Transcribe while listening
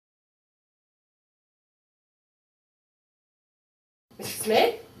Mr.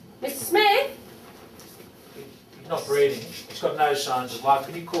 Smith? Mr. Smith? He's not breathing. He's got no signs of life.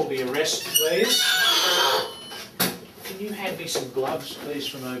 Can you call the arrest, please? Can you hand me some gloves, please,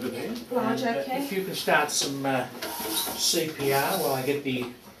 from over there? Large, okay. If you can start some CPR while I get the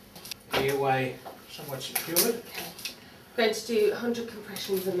airway somewhat secured. Okay. I'm going to do 100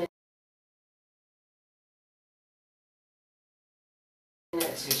 compressions a minute.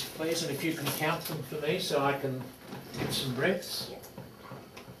 Yes, please, and if you can count them for me so I can get some breaths. Yeah.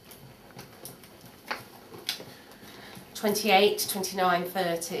 28, 29,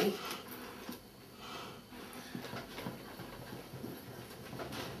 30.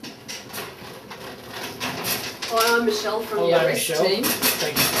 Hi, I'm Michelle from the arrest team.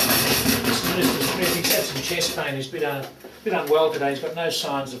 Thank you. Mr. Minister Smith, he's had some chest pain. He's a bit unwell today. He's got no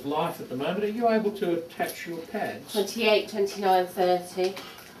signs of life at the moment. Are you able to attach your pads? 28, 29, 30.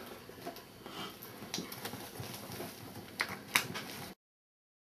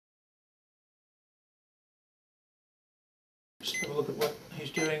 Just have a look at what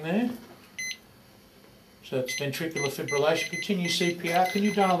he's doing there. So it's ventricular fibrillation. Continue CPR. Can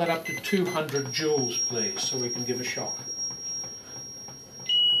you dial that up to 200 joules, please, so we can give a shock?